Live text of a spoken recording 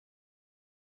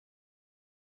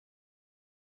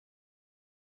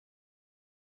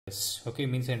Okay,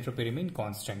 means entropy remain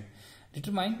constant.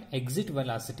 Determine exit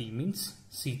velocity means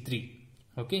C3.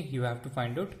 Okay, you have to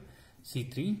find out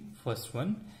C3, first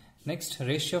one. Next,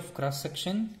 ratio of cross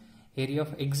section area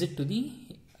of exit to the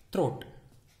throat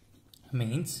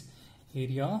means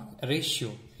area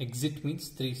ratio. Exit means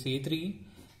 3, say 3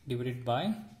 divided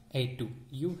by A2.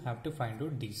 You have to find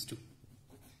out these two.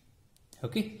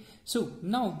 Okay, so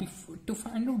now to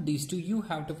find out these two, you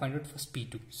have to find out first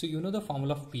P2. So you know the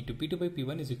formula of P2. P2 by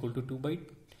P1 is equal to 2 by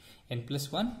n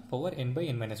plus 1 power n by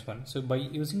n minus 1. So by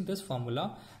using this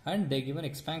formula and they give an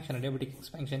expansion, adiabatic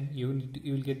expansion, you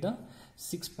will get the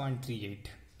 6.38.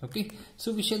 Okay,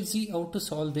 so we shall see how to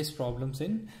solve these problems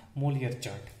in Moliere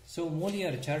chart. So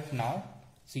Moliere chart now,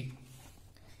 see,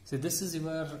 so this is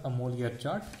your Moliere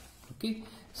chart. Okay,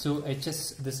 so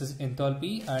HS, this is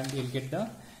enthalpy and you'll get the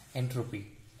entropy.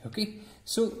 Okay,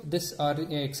 so this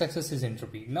x-axis is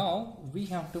entropy. Now we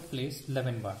have to place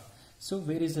 11 bar. So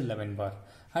where is the 11 bar?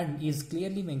 And is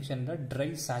clearly mentioned that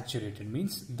dry saturated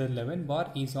means the 11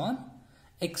 bar is on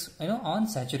on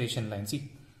saturation line.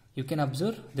 See, you can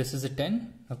observe this is a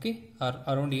 10. Okay, or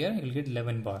around here you will get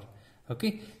 11 bar.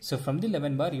 Okay, so from the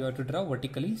 11 bar you have to draw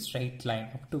vertically straight line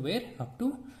up to where? Up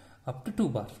to 2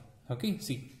 bar. Okay,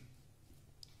 see,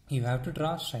 you have to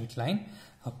draw straight line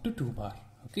up to 2 bar.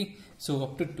 Okay, so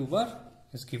up to 2 bar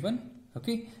is given.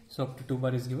 Okay, so up to 2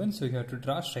 bar is given, so you have to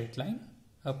draw straight line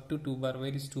up to 2 bar.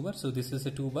 Where is 2 bar? So this is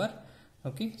a 2 bar.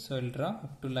 Okay, so I'll draw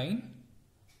up to line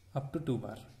up to 2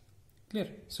 bar. Clear?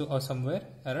 So or somewhere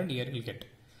around here you'll get.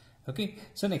 Okay,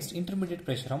 so next, intermediate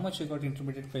pressure. How much you got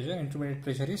intermediate pressure? Intermediate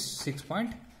pressure is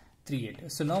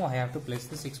 6.38. So now I have to place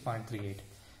the 6.38.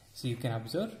 So you can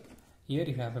observe here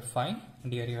you have a 5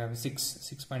 and here you have a 6.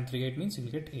 6.38 means you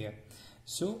will get here.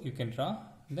 So you can draw,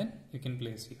 then you can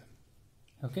place here.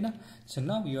 Okay, now so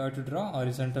now you have to draw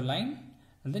horizontal line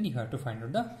and then you have to find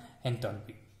out the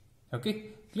enthalpy. Okay,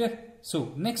 clear?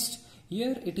 So next,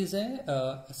 here it is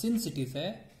a since it is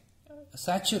a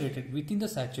saturated, within the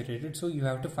saturated, so you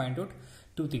have to find out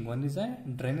two things. One is a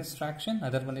dryness fraction,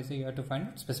 other one is you have to find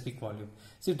out specific volume.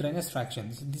 See, dryness fraction,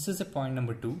 this is a point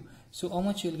number 2. So how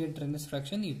much you will get dryness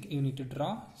fraction? You need to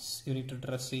draw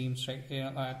same straight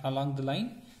along the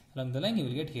line you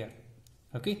will get here.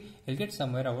 Okay, you'll get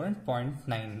somewhere around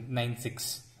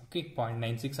 0.996. Okay,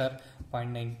 0.96 or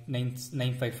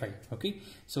 0.955. Okay,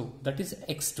 so that is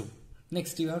x2.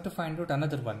 Next you have to find out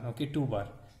another one. Okay, 2 bar.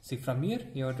 See, from here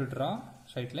you have to draw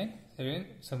straight line,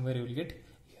 somewhere you will get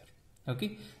here.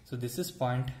 Okay, so this is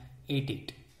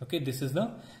 0.88. Okay, this is the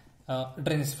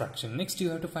dryness fraction. Next you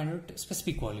have to find out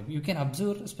specific volume. You can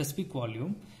observe specific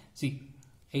volume. See,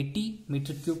 80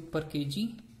 meter cube per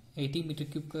kg, 80 meter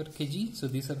cube per kg. So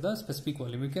these are the specific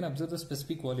volume. You can observe the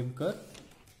specific volume curve.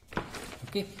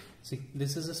 Okay, see,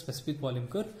 this is a specific volume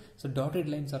curve. So dotted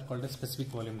lines are called a specific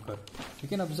volume curve. You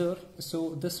can observe,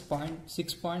 so this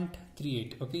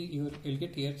 6.38. Okay, you'll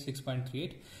get here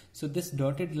 6.38. So this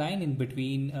dotted line in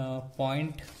between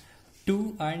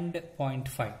 0.2 and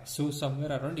 0.5. So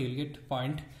somewhere around you'll get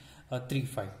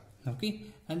 0.35. Okay,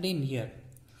 and then here,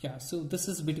 yeah, so this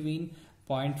is between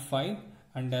 0.5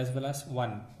 and as well as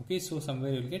 1. Okay, so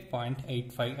somewhere you'll get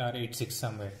 0.85 or 86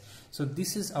 somewhere. So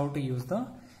this is how to use the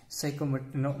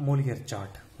Moliere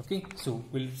chart. Okay, so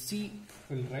we'll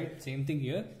write same thing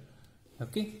here.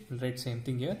 Okay, we'll write same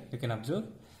thing here. You can observe,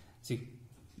 see,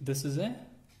 this is a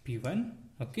P1.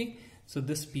 Okay, so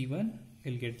this P1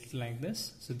 will get like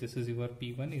this. So this is your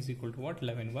P1 is equal to what?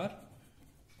 11 bar.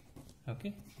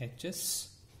 Okay,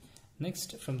 HS.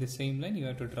 Next, from the same line you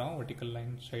have to draw vertical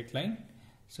line, straight line.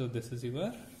 So this is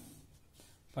your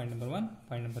point number 1,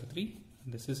 point number 3.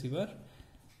 This is your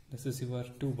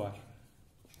 2 bar.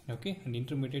 Okay, and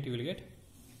intermediate you will get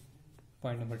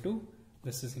point number 2.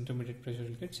 This is intermediate pressure, you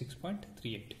will get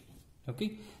 6.38.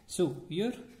 Okay, so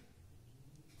here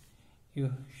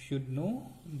you should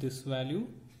know this value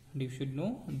and you should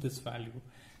know this value.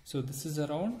 So this is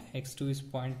around x2 is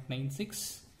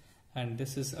 0.96 and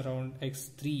this is around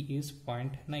x3 is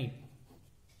 0.9.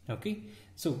 Okay,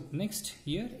 so next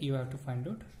here you have to find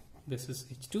out this is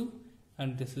h2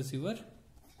 and this is your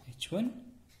h1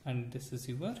 and this is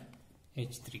your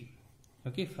h3.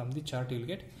 Okay, from the chart you will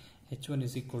get h1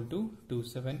 is equal to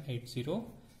 2780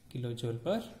 kilojoule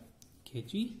per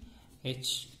kg,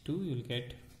 h2 you will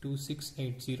get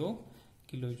 2680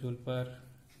 kilojoule per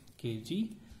kg,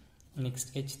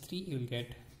 next h3 you will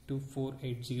get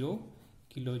 2480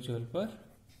 kilojoule per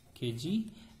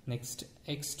kg, next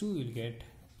x2 you will get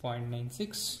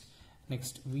 0.96,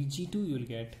 next Vg2 you will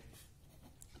get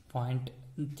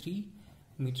 0.3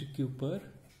 meter cube per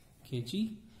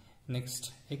kg,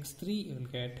 next x3 you will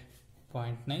get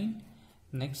 0.9,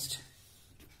 next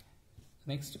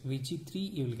Next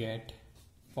Vg3 you will get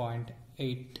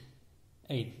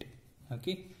 0.88,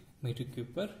 okay, meter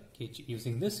cube per kg.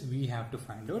 Using this we have to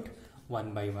find out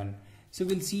one by one. So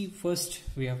we'll see, first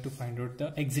we have to find out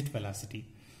the exit velocity.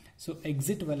 So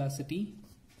exit velocity,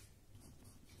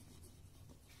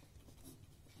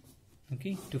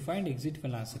 okay, to find exit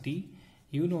velocity,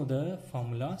 you know the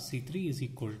formula C3 is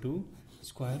equal to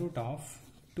square root of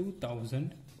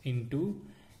 2000 into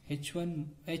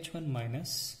h1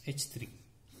 minus h3.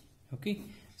 Okay,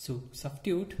 so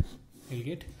substitute, you'll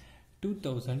get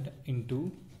 2000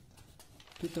 into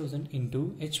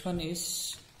h1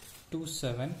 is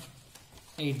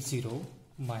 2780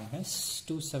 minus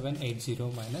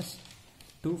 2780 minus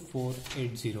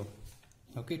 2480.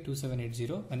 Okay,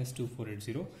 2780 minus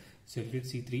 2480. So you'll get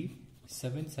C3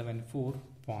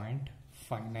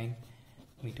 774.59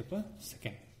 meter per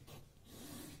second.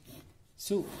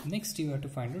 So next you have to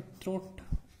find out throat.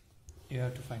 You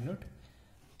have to find out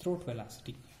throat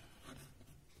velocity.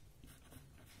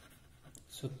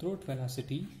 So throat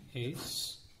velocity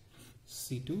is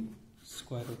C2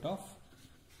 square root of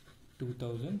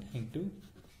 2000 into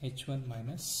h1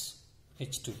 minus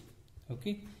h2.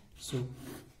 Okay, so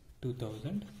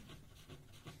 2000,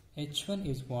 h1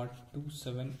 is what,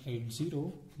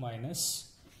 2780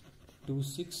 minus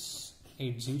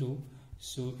 2680.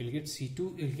 So you'll get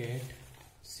C2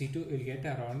 will get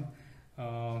around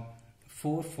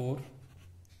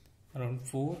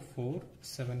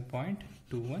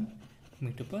 447.21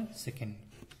 meter per second.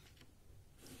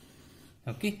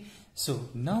 Okay, so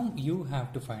now you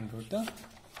have to find out the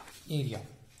area.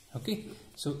 Okay,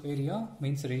 so area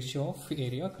means ratio of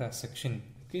area cross section.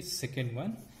 Okay, second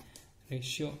one,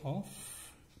 ratio of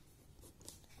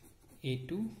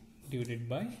A2 divided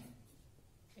by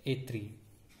A3.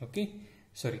 Okay,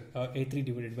 sorry, A3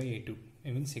 divided by A2.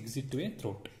 It means exit to a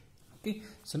throat. Okay,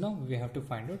 so now we have to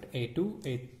find out A2,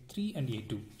 A3 and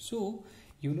A2. So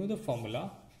you know the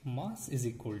formula, mass is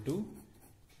equal to,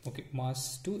 okay,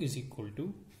 mass 2 is equal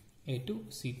to A2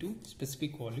 C2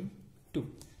 specific volume 2.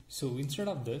 So instead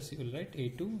of this you will write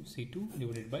A2 C2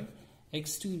 divided by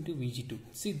x2 into Vg2.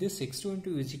 See, this x2 into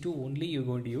Vg2 only you are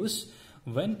going to use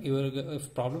when you are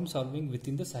problem solving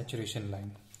within the saturation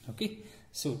line. Okay,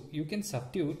 so you can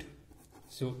substitute.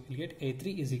 So you get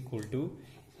A3 is equal to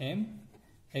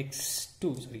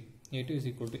mx2, sorry, A2 is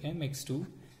equal to mx2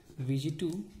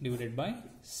 Vg2 divided by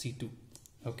C2.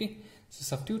 Okay, so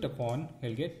substitute upon,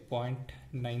 you'll get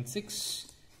 0.96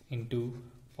 into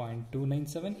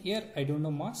 0.297. Here I don't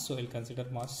know mass, so I'll consider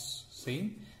mass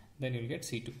same. Then you'll get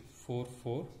C2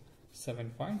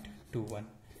 447.21.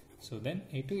 So then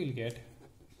A2 will get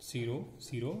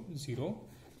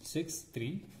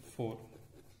 0.00634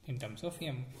 in terms of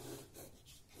m.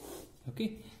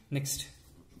 Okay, next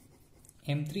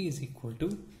m3 is equal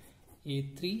to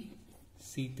A3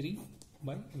 C3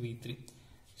 by V3.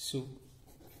 So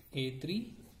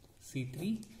A3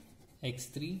 C3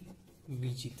 x3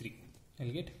 Vg3.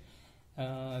 I'll get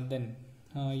then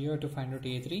you have to find out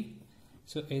A3.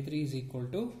 So A3 is equal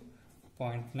to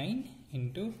 0.9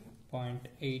 into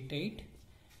 0.88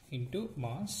 into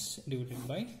mass divided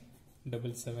by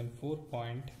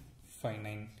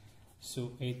 774.59.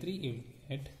 So A3 will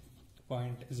get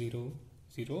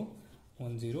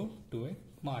 0.001028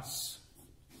 mass.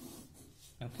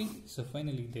 Okay, so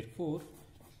finally therefore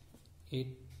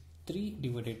A3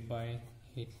 divided by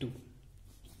A2,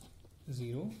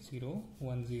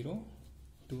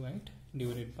 0.001028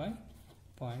 divided by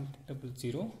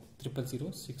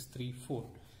 0.000634.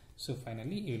 So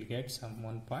finally you will get some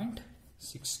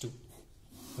 1.62.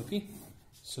 Okay,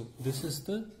 so this is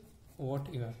the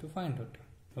what you have to find out.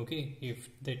 Okay, if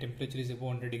the temperature is above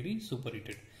 100 degrees,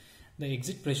 superheated. The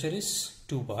exit pressure is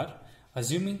 2 bar.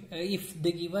 Assuming if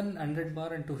they given 100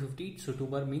 bar and 250, so 2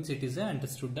 bar means it is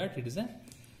understood that it is a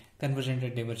convergent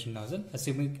and divergent nozzle.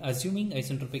 Assuming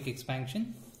isentropic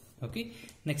expansion. Okay,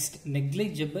 next,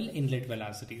 negligible inlet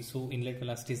velocity. So inlet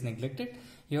velocity is neglected.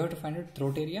 You have to find out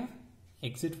throat area,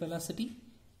 exit velocity,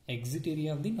 exit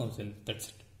area of the nozzle. That's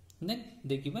it. And then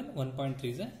they given 1.3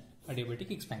 is a adiabatic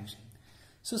expansion.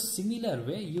 So similar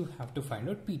way you have to find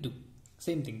out P2.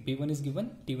 Same thing, P1 is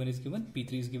given, T1 is given,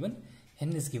 P3 is given,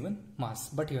 N is given, mass,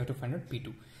 but you have to find out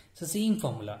P2. So same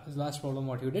formula, last problem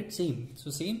what you did, same. So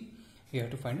same, you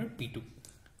have to find out P2.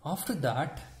 After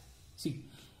that, see,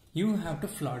 you have to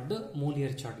plot the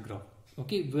Molière chart graph.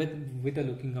 Okay, with the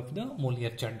looking of the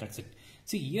Molière chart, that's it.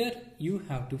 See, here you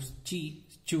have to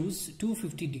choose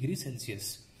 250 degrees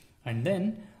Celsius and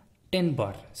then 10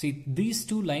 bar. See, these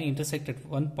two lines intersect at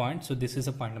one point, so this is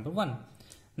a point number 1.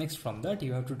 Next, from that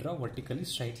you have to draw vertically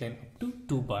straight line up to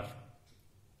 2 bar.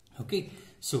 Okay,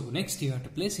 So next you have to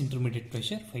place intermediate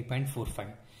pressure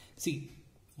 5.45. See,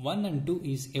 1 and 2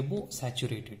 is above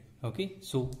saturated. Okay,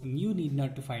 so you need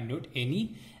not to find out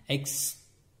any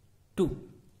x2.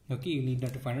 Okay, you need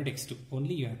not to find out x2.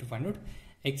 Only you have to find out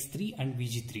x3 and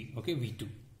Vg3. Okay, V2.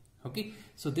 Okay,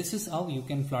 so this is how you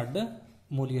can plot the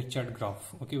Molière chart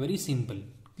graph. Okay, very simple.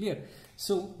 Clear?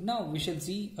 So now we shall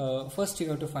see, first you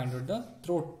have to find out the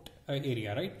throat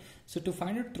area, right? So to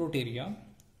find out throat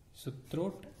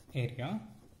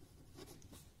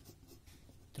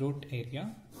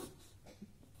area,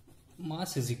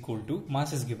 mass is equal to,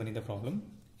 mass is given in the problem,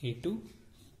 A2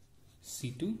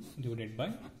 C2 divided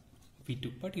by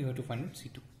V2, but you have to find out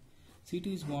C2.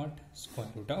 C2 is what? Square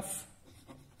root of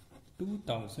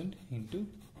 2000 into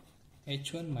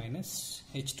H1 minus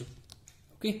H2.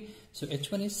 Okay, so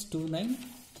H1 is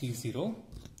 2930,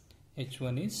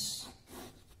 H1 is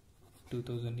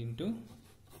 2000 into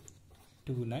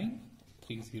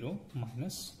 2930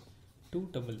 minus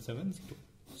 2770.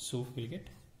 So we'll get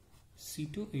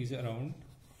C2 is around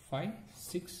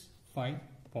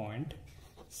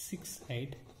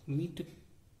 565.68 meter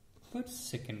per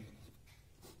second.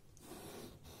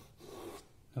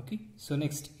 Okay, so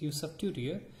next you substitute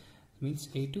here, means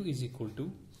A2 is equal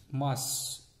to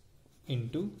mass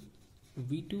into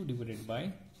V2 divided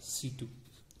by C2.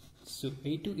 So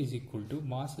A2 is equal to,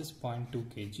 mass is 0.2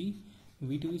 kg,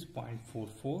 V2 is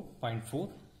 0.4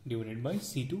 divided by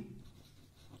C2. You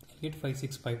get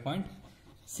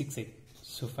 565.68.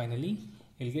 So finally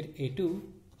you'll get A2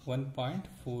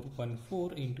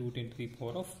 1.414 into 10 to the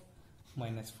power of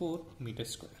minus 4 meter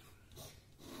square.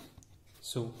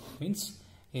 So means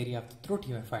area of the throat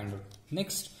you have to find out.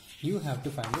 Next you have to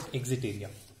find out exit area.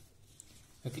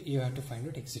 Okay, you have to find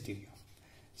out exit area.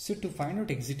 So to find out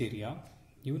exit area,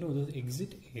 you know the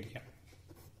exit area.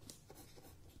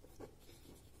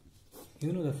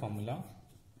 You know the formula.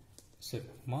 So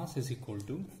mass is equal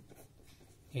to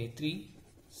A3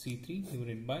 C3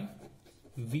 divided by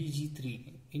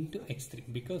Vg3 into x3,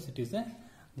 because it is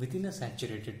within a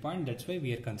saturated point. That's why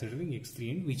we are considering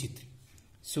x3 and Vg3.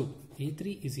 So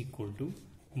A3 is equal to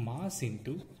mass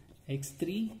into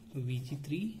x3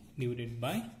 Vg3 divided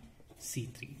by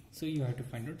C3. So you have to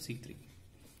find out C3.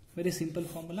 Very simple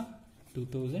formula,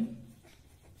 2000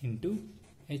 into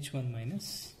H1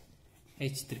 minus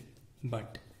H3,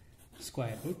 but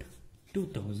square root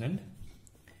 2000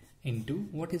 into,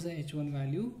 what is the H1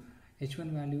 value?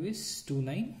 H1 value is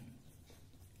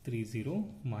 2930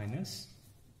 minus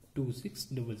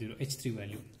 2600, H3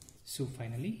 value. So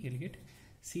finally you'll get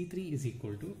C3 is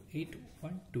equal to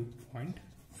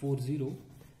 812.40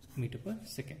 meter per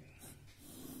second.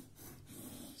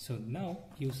 So now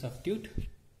you substitute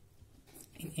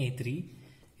in A3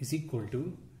 is equal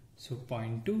to, so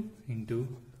 0.2 into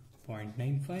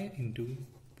 0.95 into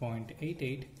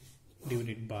 0.88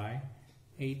 divided by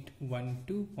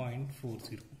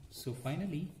 812.40. So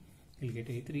finally you'll get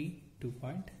A3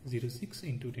 2.06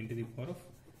 into 10 to the power of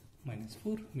minus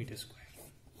 4 meter square.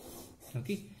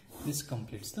 Okay, this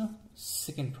completes the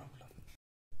second problem.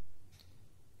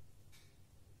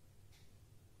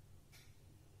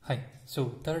 Hi, so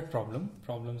third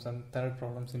problems in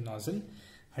nozzle.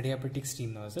 Adiabatic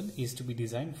steam nozzle is to be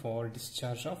designed for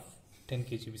discharge of 10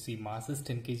 kg. We see mass is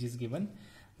 10 kg is given,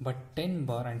 but 10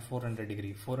 bar and 400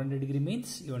 degree. 400 degree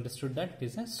means you understood that it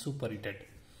is a superheated.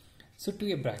 So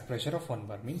to a back pressure of 1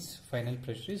 bar means final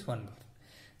pressure is 1 bar.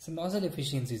 So nozzle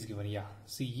efficiency is given. Yeah,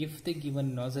 see, if they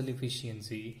given nozzle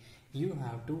efficiency, you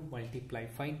have to multiply.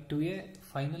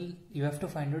 You have to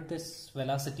find out this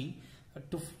velocity.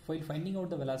 While finding out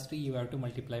the velocity, you have to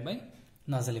multiply by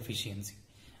nozzle efficiency.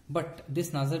 But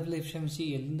this nozzle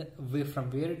efficiency,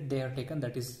 from where they are taken,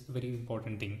 that is very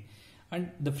important thing.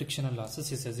 And the frictional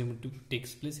losses is assumed to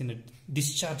takes place in a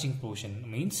discharging portion,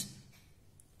 means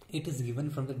it is given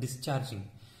from the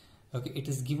discharging. Okay, it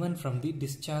is given from the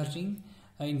discharging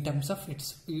in terms of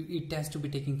it has to be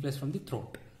taking place from the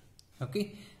throat.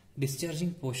 Okay,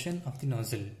 discharging portion of the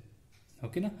nozzle.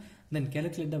 Okay, now then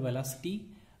calculate the velocity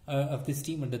of the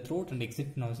steam at the throat and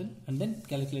exit nozzle, and then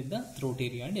calculate the throat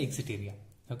area and exit area.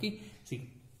 Okay, see,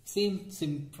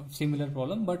 similar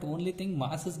problem, but only thing,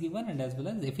 mass is given and as well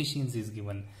as efficiency is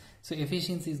given. So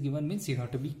efficiency is given means you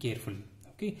have to be careful.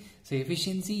 Okay, so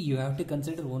efficiency you have to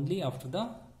consider only after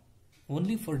the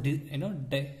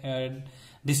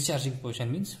discharging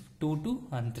portion, means 2, 2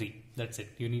 and 3. That's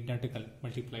it. You need not to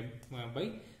multiply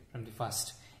by from the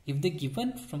first. If they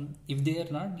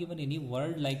are not given any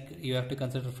word like you have to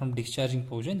consider from discharging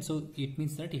portion, so it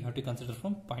means that you have to consider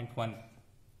from point 1.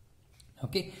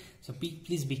 Okay, so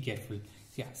please be careful.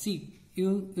 Yeah, see,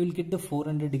 you will get the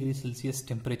 400 degrees Celsius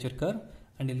temperature curve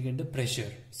and you'll get the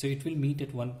pressure. So it will meet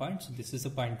at one point. So this is a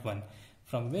point 1.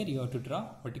 From where you have to draw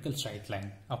vertical straight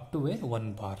line up to where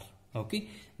 1 bar. Okay.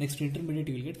 Next intermediate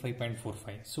you will get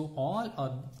 5.45. So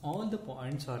all the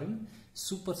points are in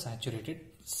super saturated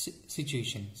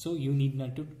situation. So you need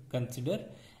not to consider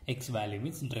x value,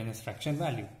 means dryness fraction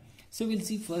value. So we'll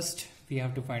see first we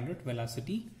have to find out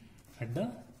velocity at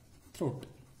the throat.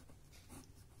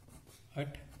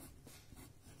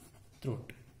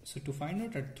 So to find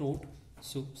out at throat,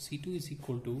 so C2 is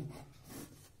equal to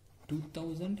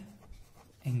 2000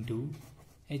 into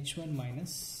H1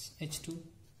 minus H2.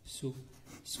 So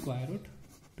square root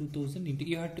 2000 into,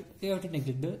 you have to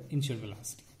neglect the initial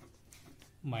velocity,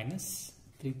 minus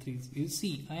 33. You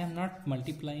see, I am not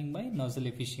multiplying by nozzle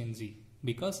efficiency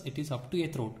because it is up to a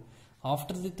throat.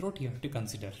 After the throat you have to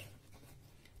consider.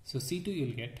 So C2 you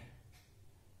will get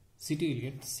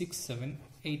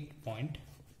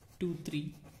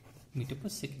 678.23 meter per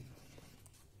second.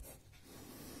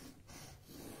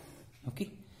 Okay.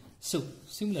 So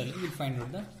similarly we'll find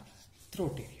out the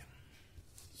throat area.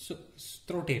 So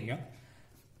throat area.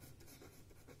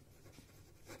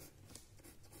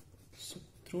 So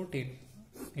throat area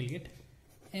we'll get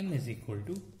M is equal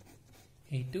to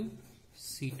A2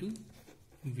 C2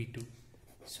 V2.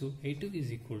 So A2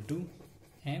 is equal to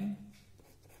M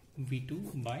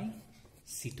V2 by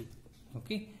C2.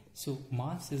 Okay. So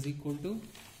mass is equal to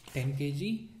 10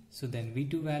 kg. So then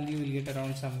V2 value will get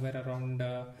around somewhere around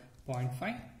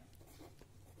 0.5,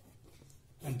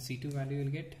 and C2 value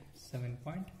will get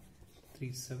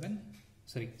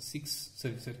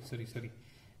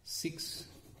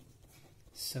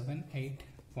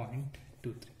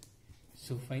 678.23.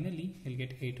 So finally you'll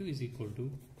get A2 is equal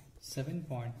to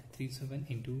 7.37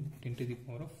 into 10 to the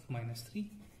power of minus 3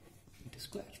 meter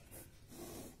square.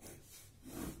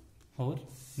 Or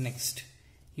next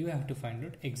you have to find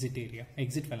out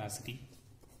exit velocity.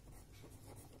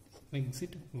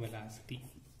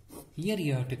 Here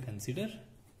you have to consider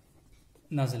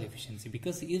nozzle efficiency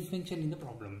because it is mentioned in the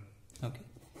problem. Okay.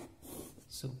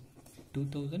 So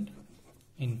 2000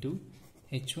 into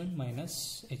H1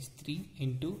 minus H3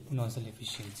 into nozzle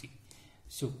efficiency.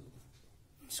 So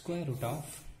square root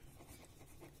of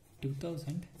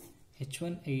 2000,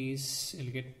 H1 is,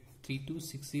 you'll get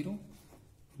 3260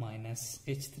 minus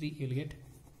H3 you'll get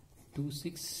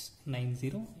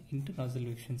 2690 into nozzle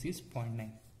efficiency is 0.9.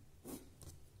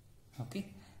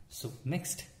 Okay. So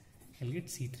next I'll get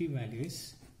C3 value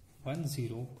is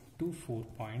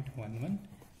 1024.11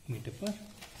 meter per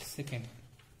second.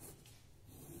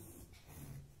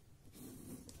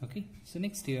 Okay. So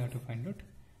next you have to find out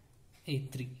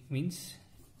A3, means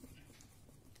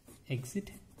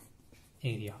exit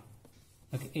area.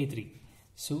 Okay, A3.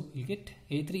 So you get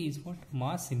A3 is what?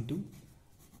 Mass into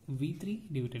V3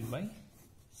 divided by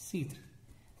C3.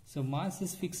 So mass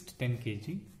is fixed 10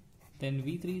 kg, then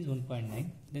V3 is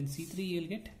 1.9, then C3 you will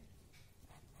get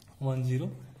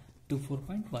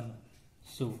 1024.1.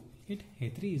 So get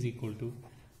A3 is equal to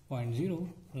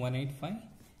 0.0185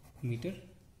 meter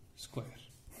square.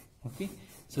 Okay,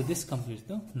 so this completes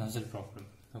the nozzle problem.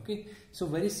 Okay, so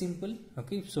very simple.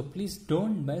 Okay, so please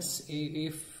don't miss,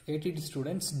 if ATD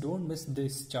students, don't miss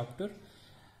this chapter.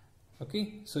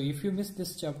 Okay, so if you miss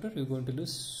this chapter you're going to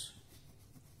lose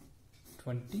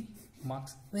 20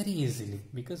 marks very easily,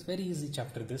 because very easy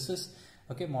chapter this is.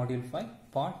 Okay, module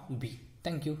 5 part B.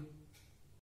 Thank you.